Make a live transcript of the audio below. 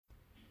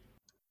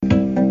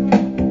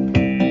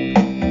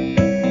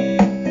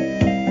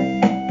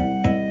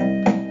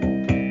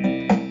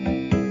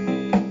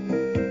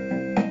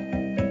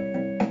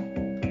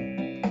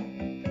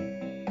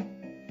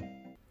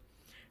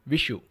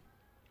Vishu.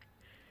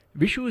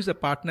 Vishu is a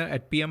partner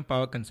at PM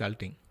Power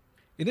Consulting.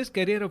 In his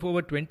career of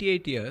over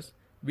 28 years,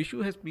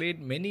 Vishu has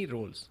played many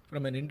roles,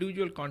 from an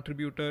individual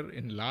contributor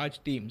in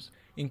large teams,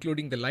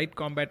 including the Light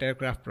Combat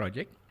Aircraft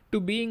project,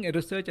 to being a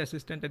research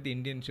assistant at the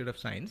Indian Institute of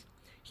Science.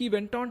 He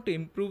went on to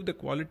improve the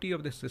quality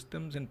of the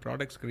systems and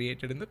products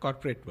created in the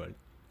corporate world.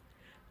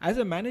 As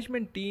a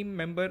management team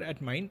member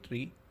at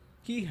Mindtree,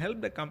 he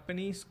helped the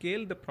company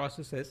scale the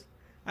processes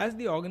as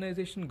the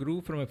organization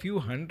grew from a few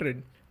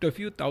hundred to a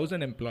few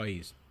thousand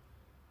employees.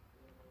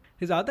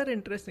 His other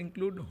interests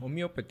include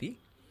homeopathy,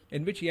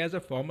 in which he has a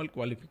formal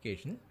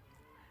qualification,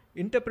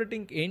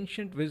 interpreting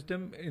ancient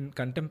wisdom in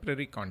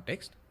contemporary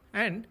context,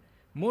 and,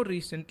 more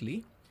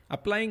recently,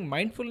 applying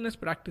mindfulness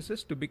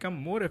practices to become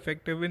more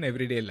effective in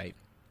everyday life.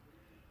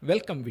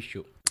 Welcome,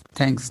 Vishu.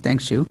 Thanks,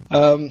 Shiv.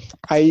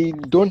 I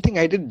don't think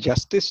I did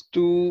justice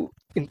to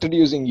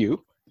introducing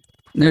you.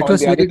 No, it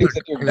was very good.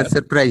 I was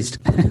surprised.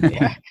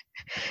 Yeah.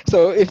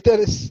 So if there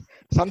is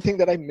something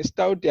that I missed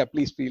out, yeah,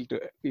 please feel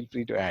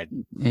free to add.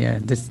 Yeah,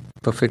 that's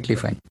perfectly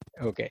fine.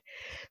 Okay.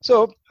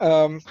 So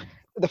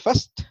the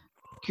first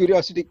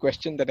curiosity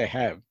question that I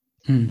have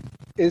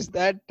is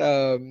that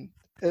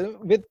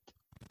with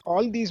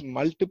all these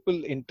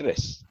multiple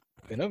interests,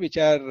 which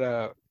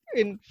are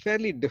in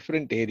fairly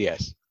different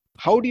areas,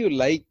 how do you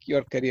like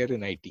your career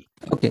in IT?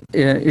 Okay,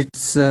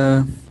 it's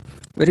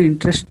very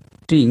interesting.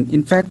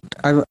 In fact,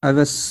 I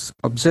was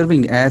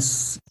observing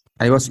as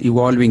I was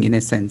evolving in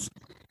a sense,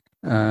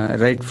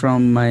 right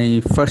from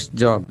my first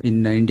job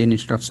in the Indian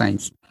Institute of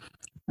Science.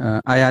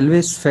 I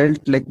always felt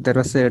like there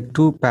was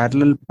two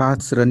parallel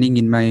paths running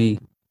in my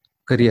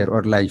career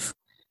or life.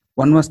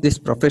 One was this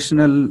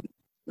professional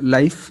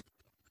life.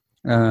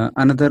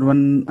 Another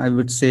one, I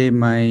would say,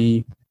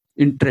 my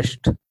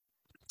interest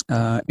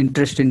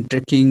in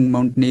trekking,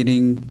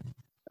 mountaineering,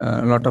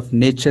 a lot of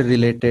nature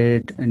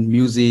related and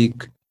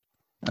music.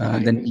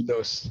 Then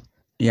those.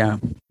 Yeah,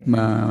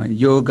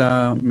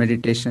 yoga,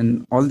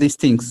 meditation, all these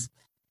things.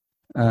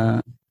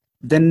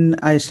 Then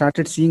I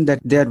started seeing that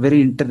they are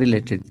very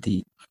interrelated.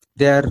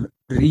 They are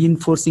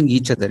reinforcing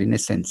each other in a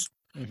sense.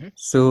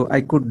 So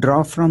I could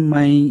draw from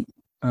my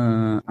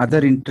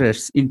other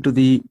interests into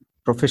the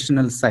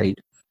professional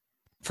side.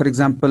 For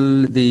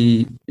example,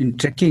 in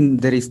trekking,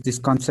 there is this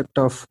concept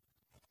of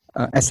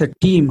as a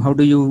team, how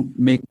do you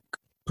make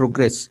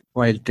progress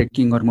while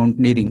trekking or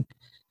mountaineering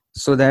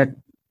so that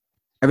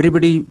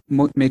everybody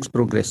makes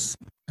progress?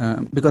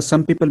 Because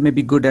some people may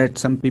be good at,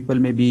 some people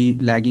may be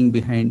lagging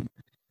behind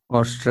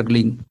or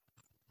struggling.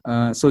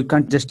 So you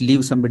can't just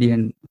leave somebody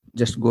and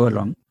just go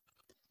along.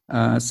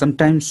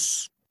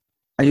 Sometimes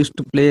I used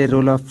to play a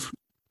role of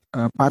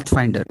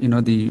pathfinder,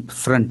 the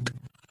front,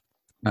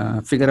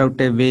 figure out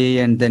a way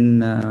and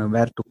then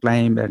where to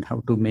climb and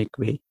how to make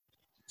way.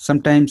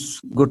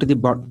 Sometimes go to the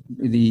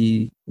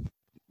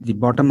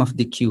bottom of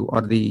the queue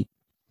or the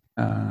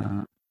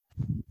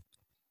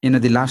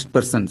last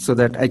person so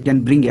that I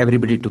can bring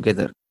everybody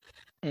together.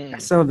 I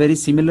saw a very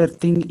similar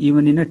thing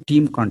even in a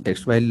team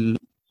context while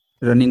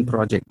running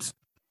projects.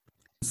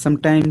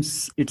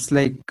 Sometimes it's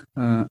like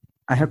I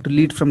have to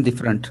lead from the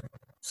front.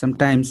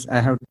 Sometimes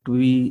I have to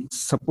be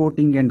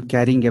supporting and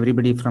carrying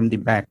everybody from the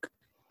back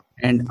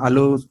and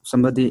allow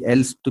somebody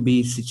else to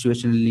be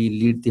situationally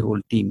lead the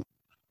whole team.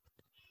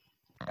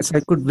 So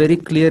I could very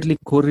clearly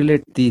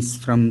correlate this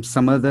from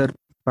some other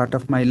part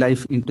of my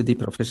life into the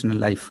professional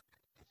life.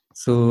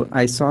 So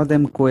I saw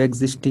them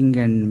coexisting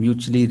and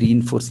mutually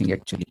reinforcing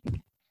actually.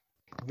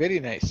 Very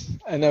nice.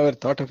 I never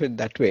thought of it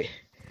that way.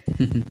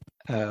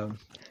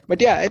 But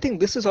yeah, I think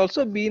this has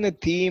also been a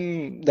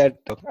theme that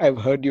I've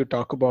heard you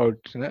talk about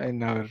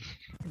in our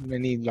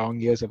many long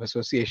years of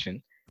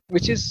association,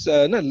 which is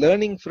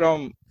learning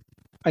from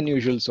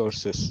unusual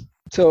sources.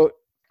 So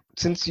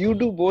since you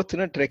do both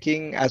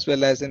trekking as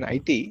well as in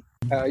IT,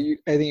 I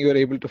think you were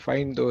able to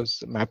find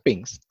those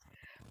mappings.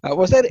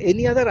 Was there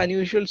any other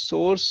unusual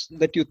source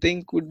that you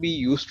think would be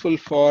useful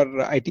for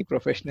IT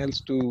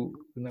professionals to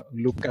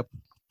look up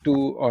to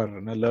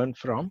or learn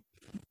from?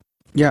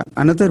 Yeah,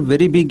 another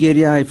very big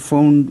area I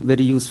found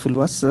very useful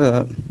was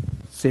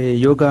say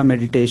yoga,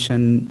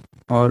 meditation,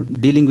 or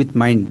dealing with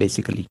mind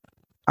basically.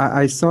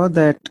 I saw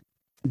that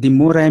the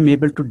more I am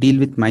able to deal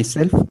with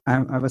myself,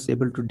 I was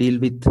able to deal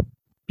with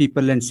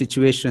people and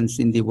situations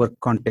in the work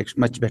context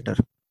much better.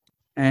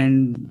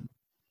 And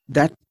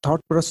that thought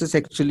process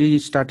actually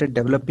started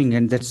developing,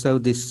 and that's how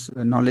this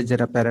knowledge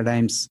era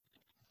paradigms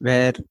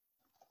where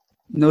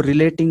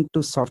relating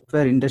to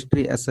software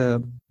industry as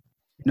a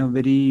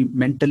very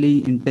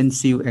mentally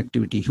intensive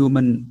activity,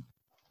 human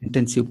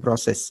intensive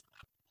process,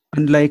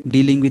 unlike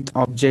dealing with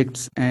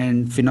objects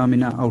and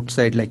phenomena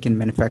outside like in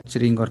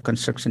manufacturing or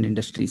construction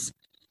industries.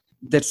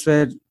 That's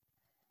where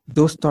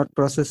those thought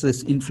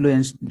processes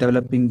influenced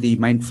developing the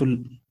mindful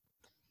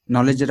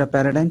knowledge era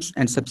paradigms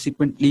and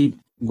subsequently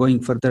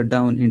going further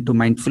down into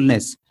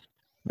mindfulness,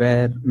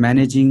 where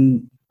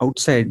managing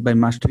outside by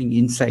mastering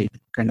inside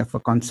kind of a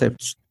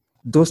concepts.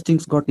 Those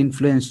things got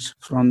influenced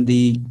from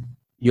the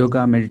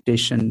yoga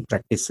meditation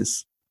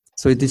practices.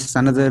 So this is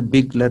another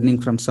big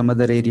learning from some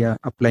other area,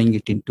 applying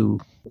it into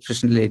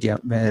professional area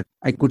where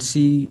I could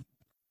see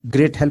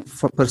great help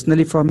for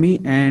personally for me,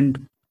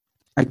 and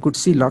I could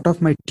see a lot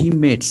of my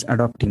teammates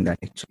adopting that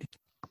actually.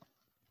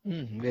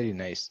 Very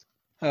nice.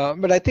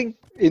 But I think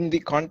in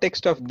the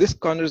context of this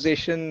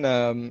conversation,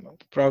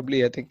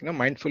 probably I think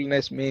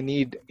mindfulness may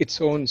need its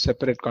own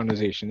separate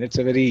conversation. It's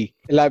a very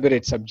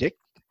elaborate subject.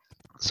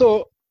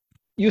 So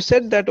you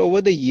said that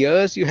over the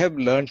years you have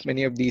learned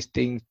many of these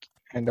things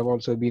and have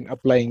also been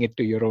applying it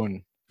to your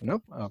own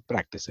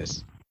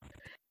practices.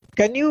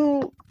 Can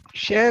you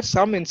share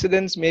some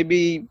incidents,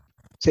 maybe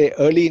say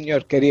early in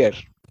your career,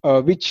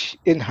 which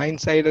in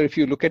hindsight, or if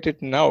you look at it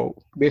now,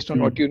 based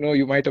on what you know,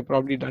 you might have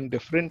probably done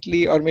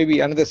differently, or maybe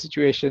another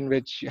situation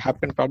which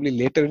happened probably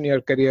later in your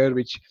career,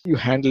 which you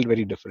handled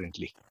very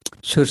differently?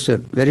 Sure,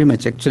 very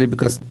much actually,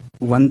 because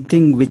one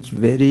thing which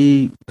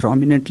very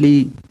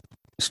prominently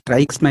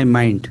strikes my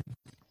mind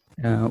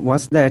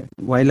was that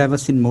while I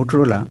was in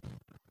Motorola,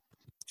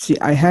 see,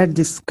 I had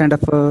this kind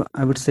of a,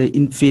 I would say,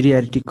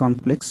 inferiority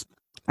complex.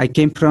 I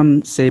came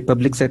from, say,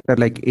 public sector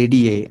like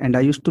ADA, and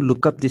I used to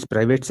look up these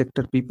private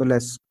sector people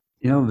as,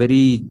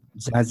 very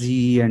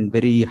jazzy and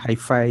very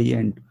hi-fi,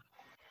 and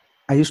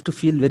I used to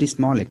feel very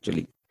small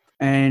actually.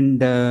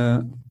 And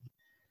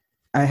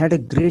I had a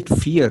great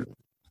fear,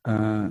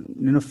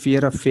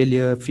 fear of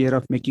failure, fear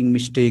of making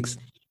mistakes,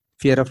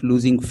 fear of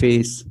losing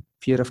face,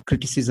 fear of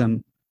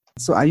criticism.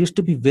 So I used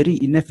to be very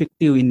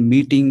ineffective in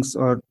meetings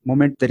or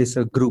moment there is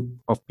a group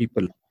of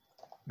people.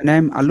 When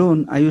I'm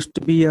alone, I used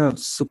to be a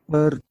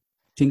super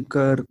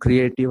thinker,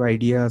 creative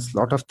ideas,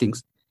 lot of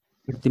things.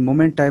 But the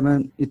moment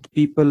I'm with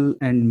people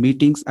and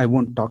meetings, I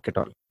won't talk at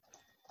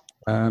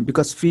all.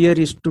 Because fear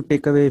is to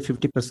take away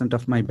 50%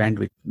 of my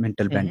bandwidth,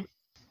 mental bandwidth.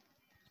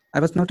 I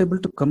was not able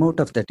to come out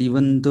of that,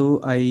 even though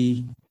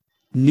I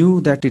knew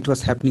that it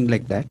was happening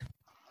like that.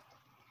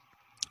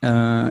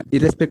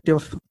 Irrespective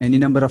of any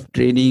number of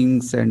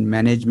trainings and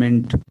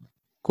management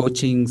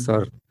coachings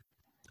or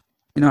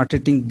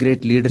attending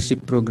great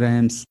leadership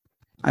programs,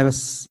 I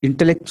was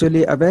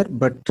intellectually aware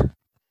but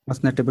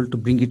was not able to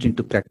bring it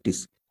into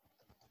practice.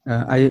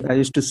 I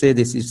used to say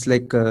this, it's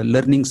like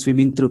learning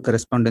swimming through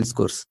correspondence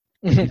course.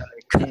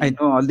 I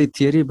know all the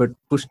theory, but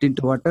pushed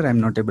into water, I'm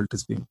not able to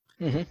swim.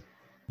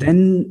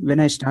 Then when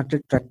I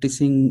started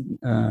practicing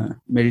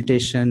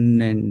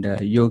meditation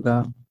and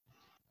yoga,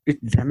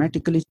 it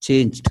dramatically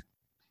changed.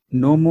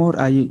 No more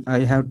I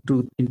have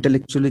to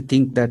intellectually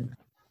think that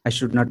I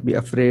should not be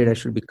afraid, I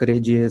should be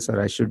courageous, or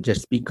I should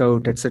just speak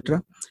out,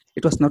 etc.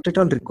 It was not at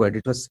all required.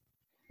 It was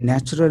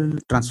natural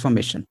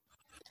transformation.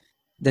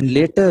 Then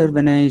later,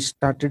 when I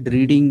started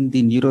reading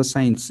the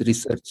neuroscience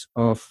research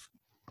of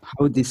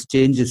how this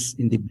changes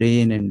in the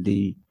brain and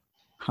the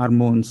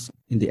hormones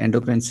in the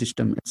endocrine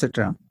system,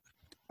 etc.,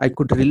 I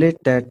could relate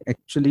that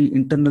actually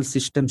internal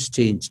systems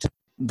changed.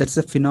 That's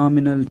a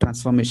phenomenal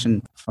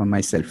transformation for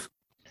myself.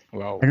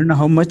 Wow. I don't know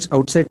how much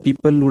outside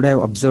people would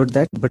have observed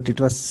that, but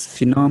it was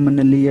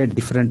phenomenally a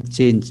different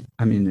change.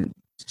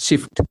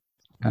 Shift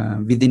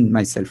within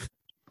myself.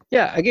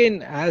 Yeah,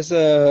 again, as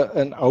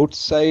an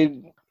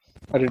outside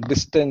or a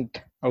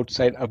distant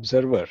outside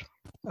observer,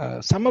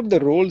 some of the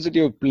roles that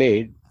you've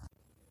played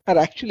are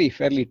actually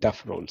fairly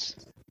tough roles,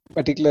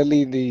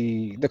 particularly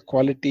the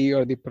quality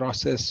or the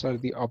process or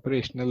the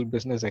operational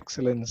business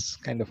excellence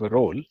kind of a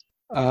role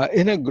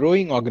in a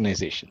growing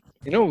organization,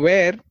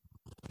 where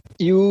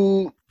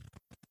you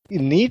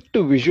need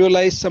to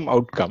visualize some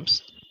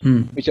outcomes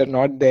which are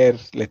not there,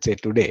 let's say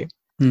today,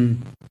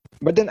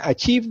 but then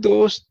achieve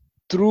those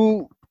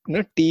through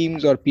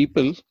teams or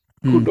people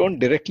who don't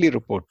directly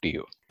report to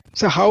you.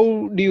 So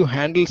how do you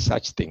handle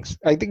such things?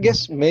 I think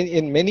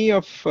in many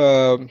of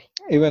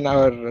even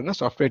our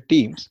software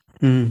teams,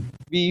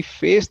 we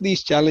face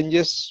these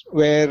challenges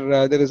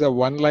where there is a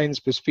one-line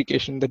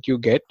specification that you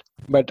get,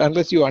 but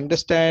unless you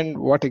understand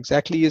what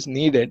exactly is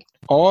needed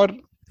or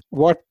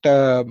what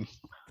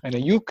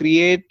you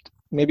create,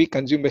 maybe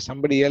consumed by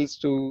somebody else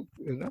to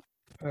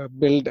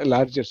build a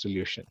larger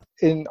solution.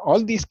 In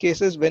all these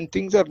cases, when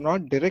things are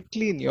not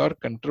directly in your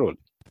control,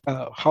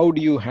 how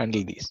do you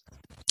handle these?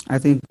 I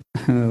think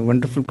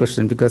wonderful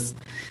question, because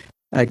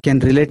I can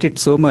relate it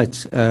so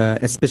much,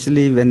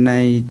 especially when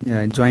I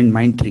joined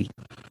Mindtree.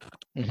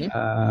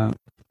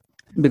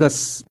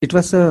 Because it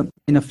was a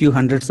few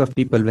hundreds of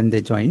people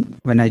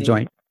when I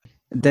joined.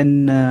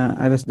 Then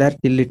I was there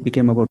till it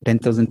became about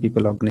 10,000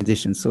 people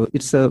organization. So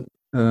it's a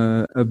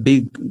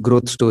big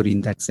growth story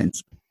in that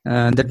sense.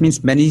 That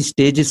means many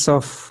stages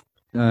of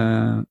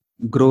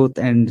growth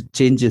and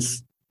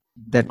changes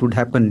that would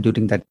happen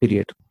during that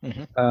period.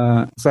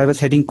 So I was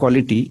heading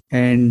quality,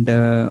 and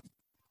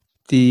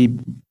the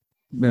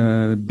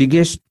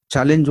biggest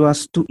challenge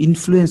was to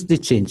influence the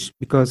change,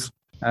 because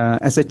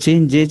as a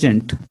change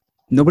agent,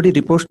 nobody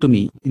reports to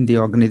me in the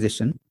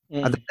organization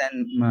other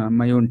than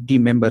my own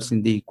team members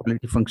in the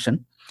quality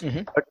function.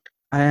 But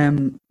I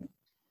am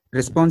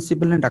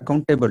responsible and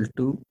accountable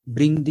to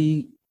bring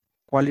the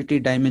quality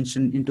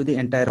dimension into the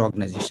entire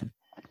organization.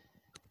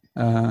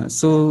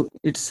 So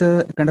it's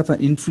a kind of an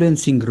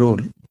influencing role.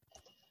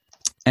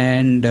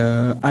 And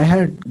I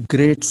had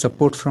great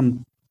support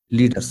from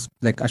leaders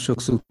like Ashok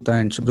Sutta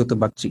and Subrata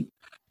Bakchi.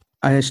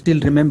 I still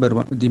remember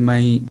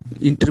my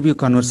interview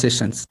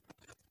conversations.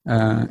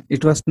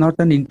 It was not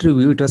an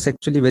interview, it was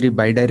actually very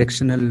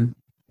bidirectional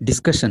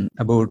discussion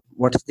about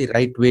what is the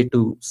right way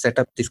to set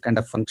up this kind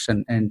of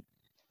function and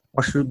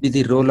what should be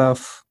the role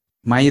of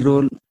my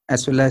role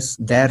as well as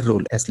their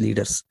role as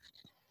leaders.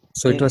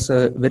 So it was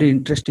a very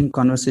interesting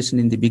conversation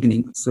in the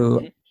beginning.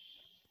 So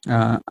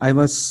I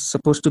was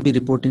supposed to be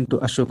reporting to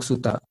Ashok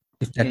Sutta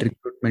if that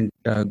recruitment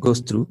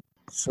goes through.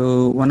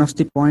 So one of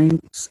the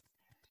points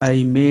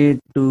I made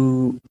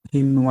to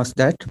him was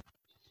that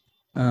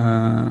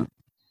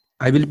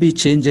I will be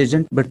change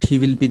agent, but he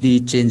will be the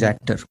change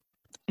actor.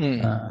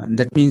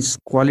 That means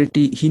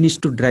quality, he needs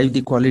to drive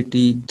the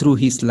quality through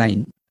his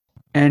line.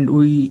 And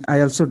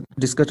I also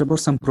discussed about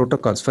some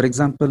protocols. For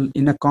example,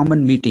 in a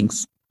common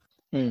meetings,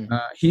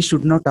 he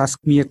should not ask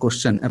me a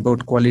question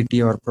about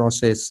quality or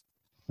process,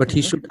 but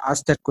he should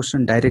ask that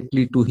question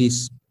directly to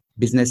his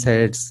business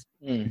heads,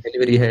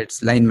 delivery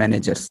heads, line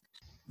managers.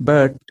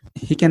 But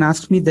he can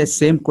ask me the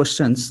same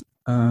questions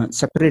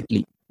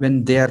separately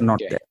when they are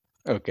not there.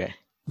 Okay.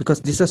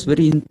 Because this is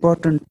very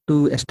important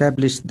to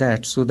establish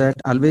that, so that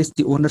always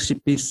the ownership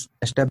is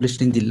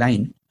established in the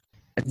line.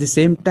 At the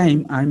same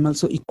time, I'm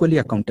also equally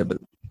accountable,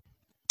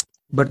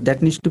 but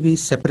that needs to be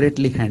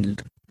separately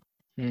handled.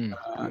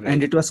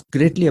 And it was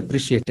greatly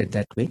appreciated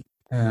that way.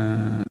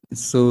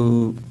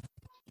 So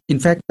in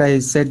fact, I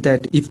said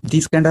that if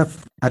these kind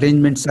of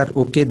arrangements are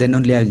okay, then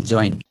only I'll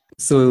join.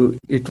 So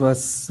it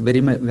was very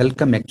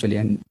welcome actually,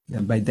 and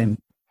by them.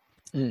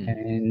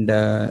 And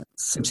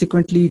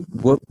subsequently it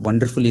worked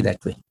wonderfully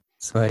that way.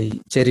 So I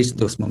cherish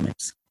those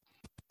moments.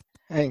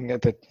 I think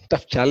that's a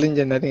tough challenge,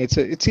 and I think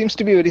it seems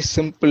to be very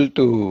simple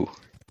to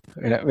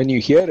when you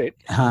hear it.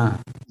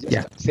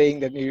 Saying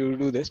that you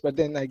do this, but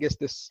then I guess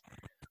this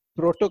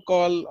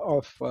protocol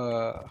of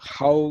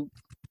how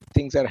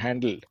things are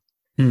handled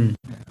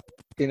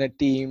in a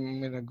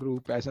team, in a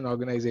group, as an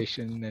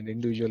organization, and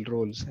individual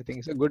roles, I think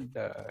it's a good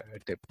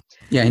tip.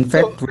 Yeah, in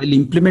fact, while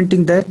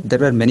implementing that, there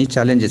were many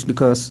challenges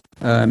because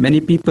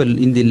many people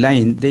in the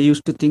line, they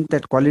used to think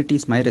that quality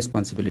is my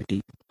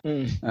responsibility.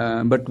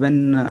 But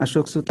when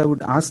Ashok Sutta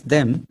would ask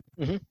them,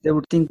 they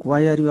would think,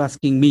 why are you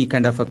asking me,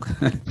 kind of a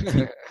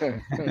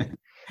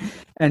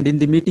and in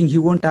the meeting, he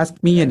won't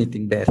ask me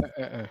anything there.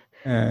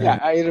 Yeah,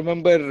 I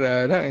remember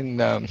in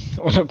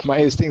one of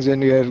my things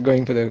when we were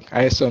going for the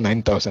ISO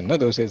 9000,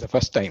 those days, the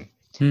first time.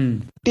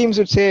 Teams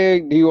would say,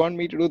 do you want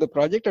me to do the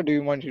project or do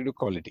you want me to do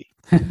quality?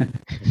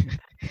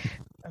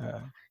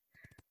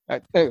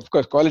 Of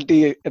course,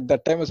 quality at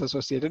that time was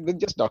associated with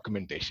just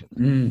documentation,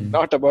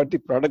 not about the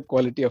product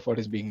quality of what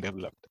is being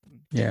developed.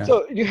 Yeah.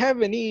 So, do you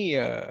have any,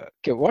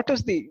 what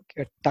was the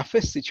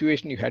toughest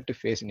situation you had to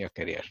face in your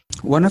career?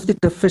 One of the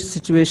toughest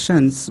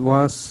situations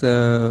was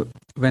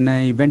when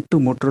I went to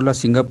Motorola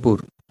Singapore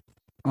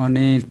on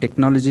a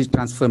technology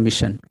transfer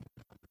mission.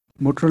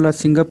 Motorola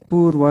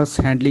Singapore was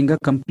handling a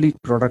complete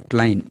product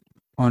line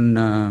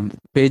on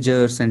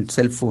pagers and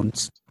cell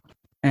phones.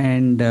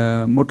 And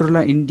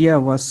Motorola India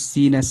was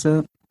seen as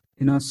a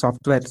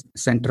software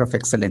center of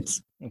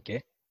excellence.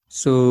 Okay.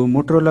 So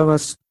Motorola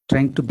was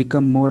trying to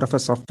become more of a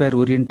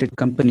software-oriented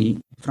company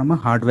from a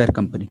hardware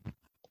company.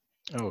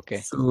 Okay.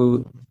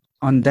 So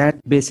on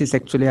that basis,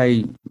 actually,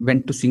 I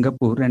went to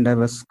Singapore and I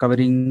was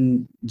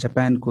covering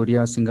Japan,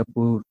 Korea,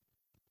 Singapore,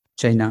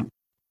 China,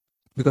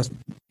 because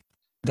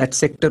that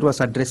sector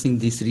was addressing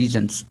these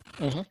regions.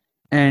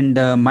 And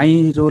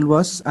my role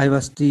was I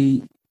was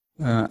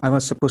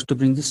supposed to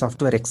bring the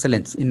software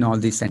excellence in all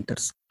these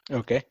centers.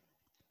 Okay.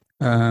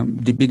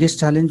 The biggest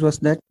challenge was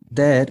that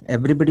there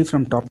everybody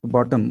from top to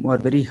bottom were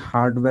very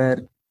hardware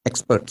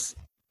experts,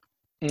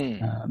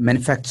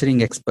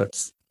 manufacturing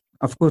experts.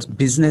 Of course,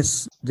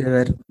 business, they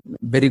were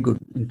very good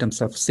in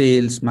terms of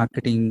sales,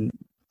 marketing,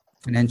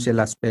 financial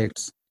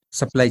aspects,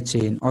 supply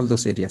chain, all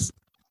those areas.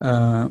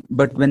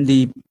 But when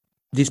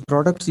these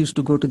products used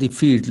to go to the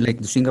field, like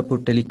the Singapore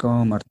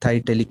Telecom or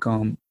Thai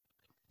Telecom,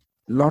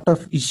 lot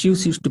of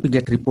issues used to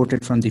get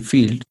reported from the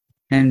field.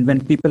 And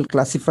when people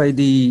classify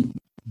the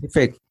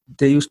defect,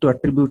 they used to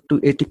attribute to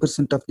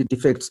 80% of the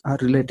defects are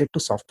related to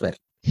software.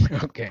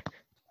 Okay.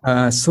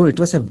 So it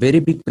was a very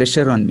big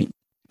pressure on me,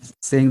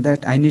 saying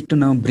that I need to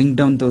now bring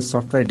down those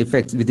software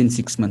defects within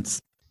 6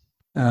 months.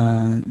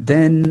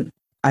 Then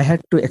I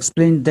had to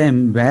explain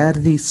them where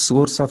the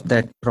source of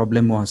that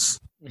problem was.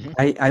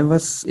 I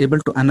was able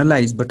to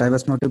analyze, but I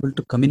was not able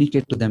to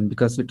communicate to them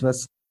because it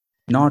was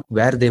not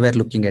where they were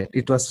looking at.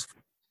 It was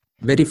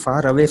very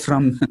far away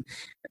from,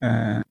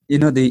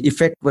 the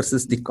effect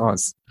versus the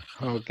cause.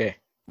 Okay.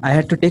 I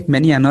had to take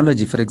many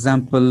analogy. For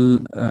example,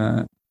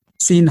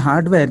 see in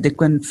hardware, they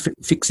can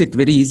fix it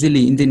very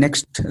easily in the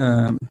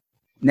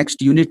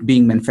next unit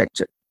being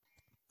manufactured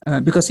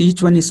because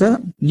each one is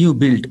a new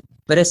build.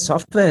 Whereas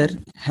software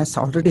has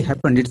already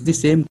happened. It's the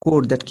same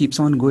code that keeps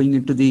on going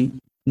into the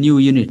new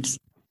units.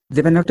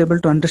 They were not able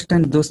to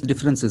understand those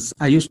differences.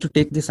 I used to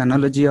take this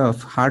analogy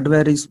of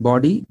hardware is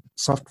body,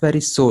 software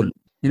is soul.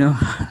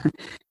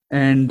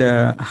 and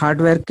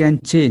hardware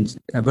can change,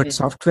 but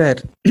software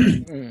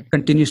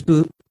continues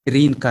to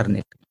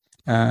reincarnate.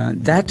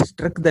 That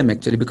struck them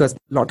actually, because a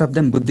lot of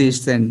them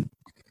Buddhists, and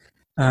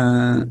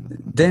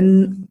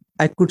then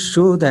I could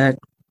show that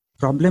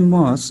problem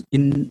was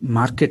in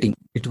marketing.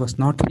 It was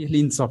not really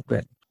in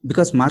software,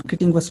 because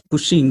marketing was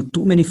pushing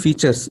too many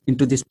features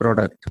into this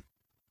product.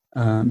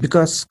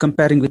 Because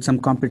comparing with some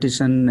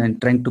competition and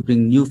trying to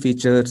bring new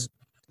features,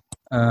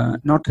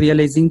 not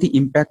realizing the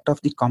impact of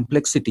the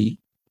complexity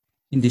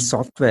in the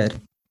software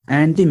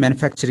and the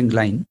manufacturing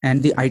line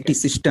and the IT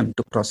system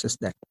to process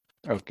that.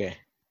 Okay.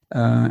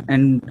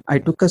 And I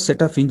took a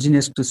set of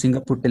engineers to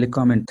Singapore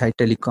Telecom and Thai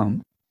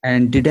Telecom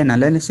and did an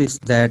analysis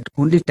that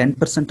only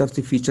 10% of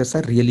the features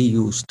are really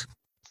used.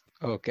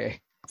 Okay.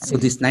 So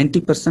this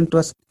 90%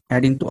 was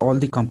adding to all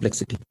the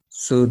complexity.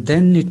 So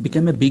then it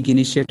became a big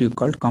initiative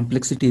called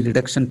Complexity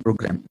Reduction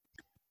Program.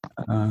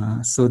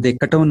 So they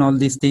cut down all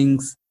these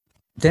things.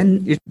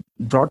 Then it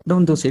brought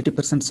down those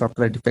 80%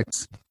 software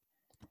defects.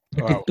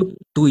 But Wow. it took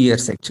 2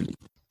 years actually.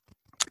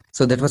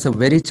 So that was a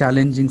very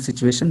challenging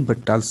situation,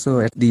 but also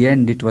at the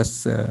end it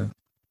was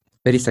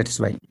very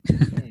satisfying.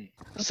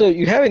 So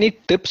you have any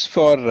tips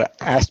for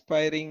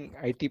aspiring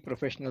IT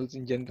professionals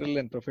in general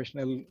and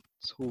professionals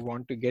who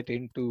want to get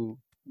into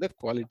the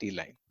quality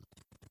line?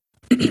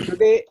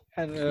 Today,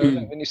 and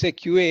when you say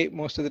QA,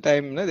 most of the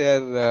time they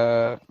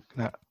are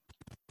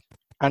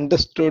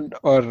understood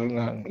or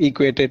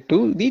equated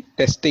to the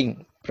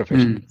testing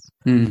professionals.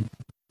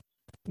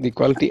 The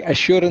quality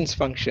assurance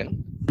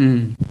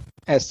function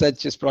as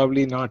such is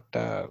probably not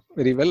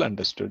very well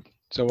understood.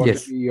 So what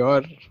would be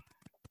your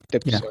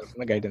tips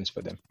or guidance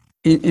for them?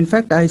 In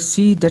fact, I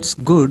see that's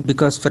good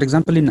because, for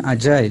example, in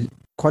Agile,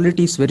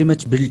 quality is very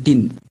much built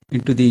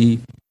into the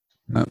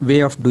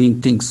way of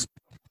doing things.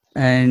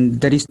 And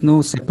there is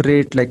no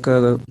separate like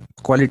a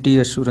quality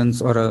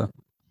assurance or a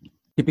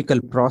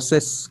typical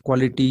process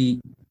quality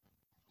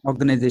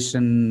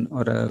organization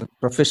or a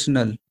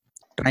professional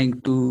trying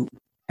to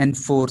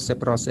enforce a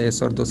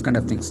process or those kind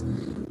of things.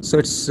 So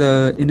it's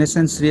in a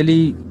sense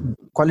really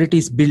quality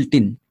is built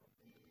in.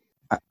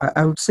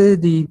 I would say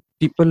the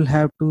people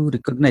have to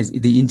recognize,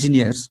 the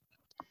engineers,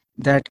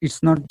 that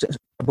it's not just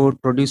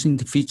about producing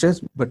the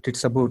features, but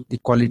it's about the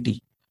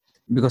quality,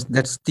 because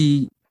that's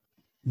the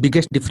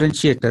biggest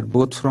differentiator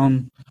both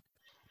from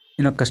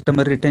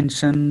customer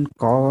retention,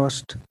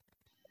 cost,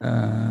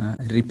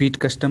 repeat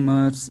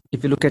customers.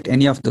 If you look at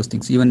any of those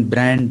things, even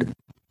brand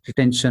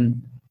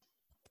retention.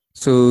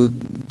 So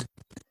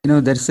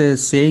there's a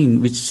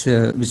saying which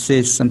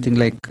says something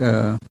like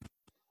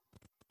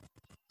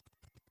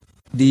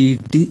the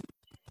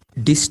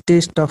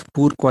distaste of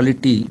poor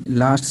quality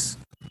lasts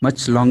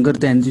much longer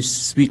than the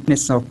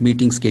sweetness of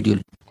meeting schedule.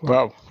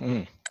 Wow.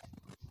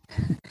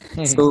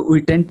 So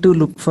we tend to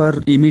look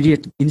for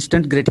immediate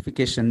instant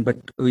gratification, but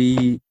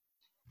we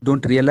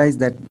don't realize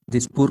that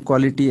this poor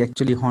quality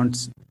actually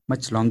haunts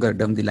much longer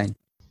down the line.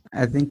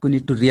 I think we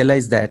need to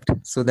realize that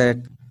so that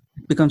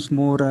it becomes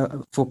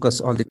more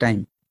focus all the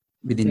time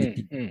within the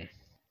team.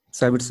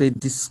 So I would say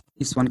this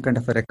is one kind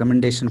of a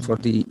recommendation for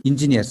the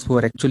engineers who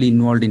are actually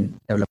involved in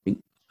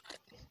developing.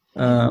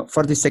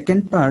 For the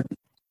second part,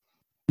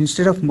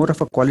 instead of more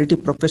of a quality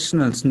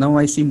professionals, now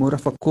I see more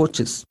of a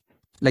coaches,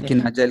 like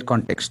in Agile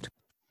context,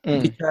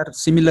 which are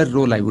similar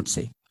role, I would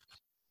say.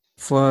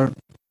 For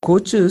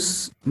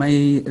coaches,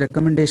 my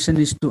recommendation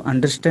is to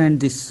understand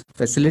this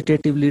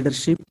facilitative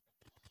leadership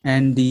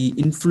and the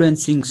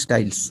influencing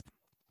styles,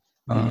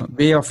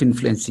 way of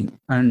influencing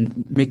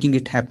and making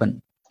it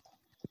happen.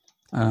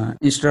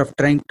 Instead of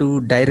trying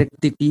to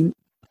direct the team,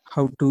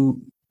 how to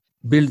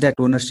build that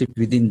ownership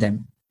within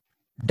them.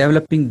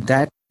 Developing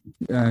that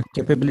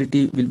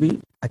capability will be,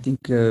 I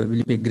think,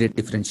 will be a great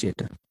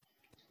differentiator.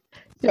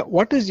 Yeah,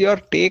 what is your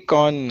take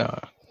on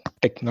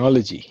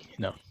technology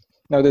now?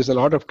 Now, there's a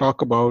lot of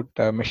talk about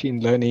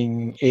machine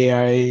learning,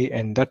 AI,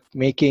 and that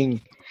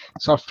making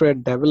software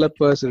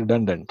developers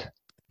redundant.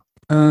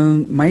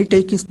 My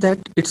take is that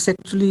it's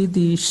actually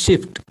the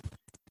shift.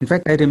 In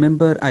fact, I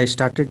remember I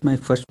started my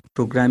first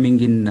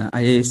programming in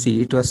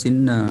IISc. It was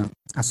in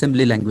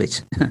assembly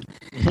language,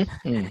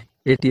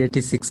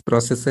 8086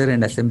 processor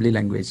and assembly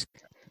language.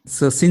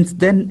 So since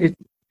then, the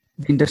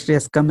industry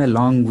has come a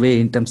long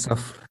way in terms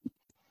of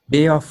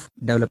way of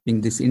developing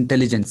this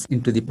intelligence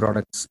into the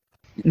products.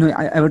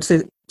 I would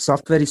say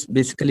software is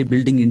basically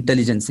building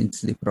intelligence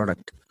into the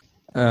product.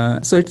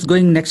 So it's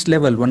going next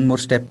level, one more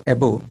step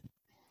above.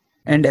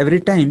 And every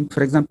time,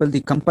 for example,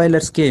 the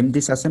compilers came,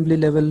 this assembly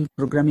level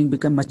programming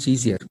became much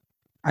easier.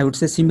 I would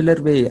say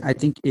similar way, I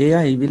think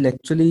AI will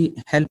actually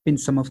help in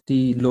some of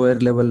the lower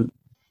level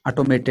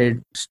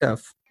automated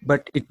stuff,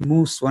 but it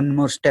moves one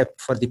more step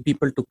for the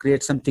people to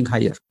create something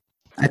higher.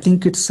 I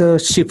think it's a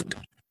shift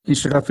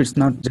instead of it's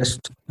not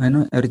just,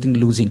 everything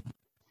losing.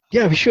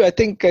 Yeah, Vishu, I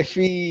think if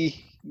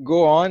we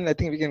go on, I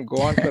think we can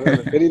go on for a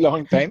very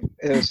long time.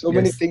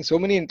 Many things, so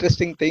many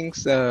interesting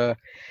things,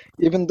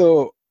 even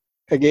though,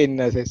 again,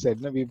 as I said,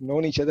 we've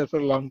known each other for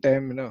a long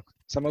time.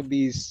 Some of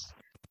these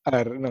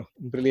are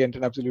brilliant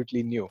and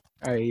absolutely new.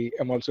 I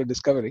am also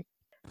discovering.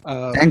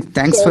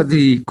 Thanks So for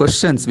the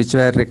questions, which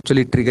were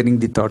actually triggering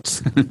the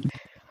thoughts.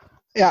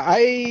 yeah,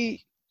 I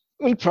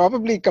will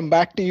probably come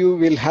back to you.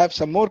 We'll have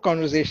some more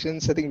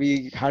conversations. I think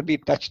we hardly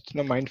touched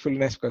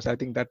mindfulness, because I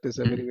think that is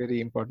a very, very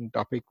important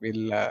topic.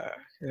 We'll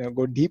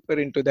go deeper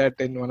into that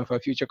in one of our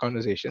future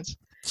conversations.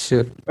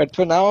 Sure. But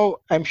for now,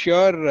 I'm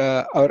sure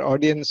our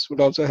audience would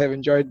also have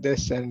enjoyed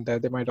this, and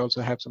they might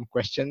also have some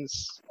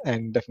questions.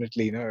 And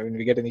definitely, when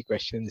we get any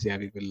questions, yeah,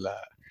 we will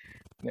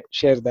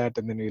share that,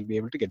 and then we'll be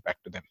able to get back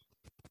to them.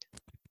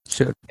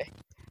 Sure.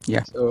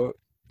 Yeah. So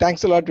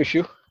thanks a lot,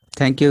 Vishu.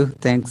 Thank you.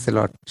 Thanks a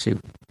lot, Shiv.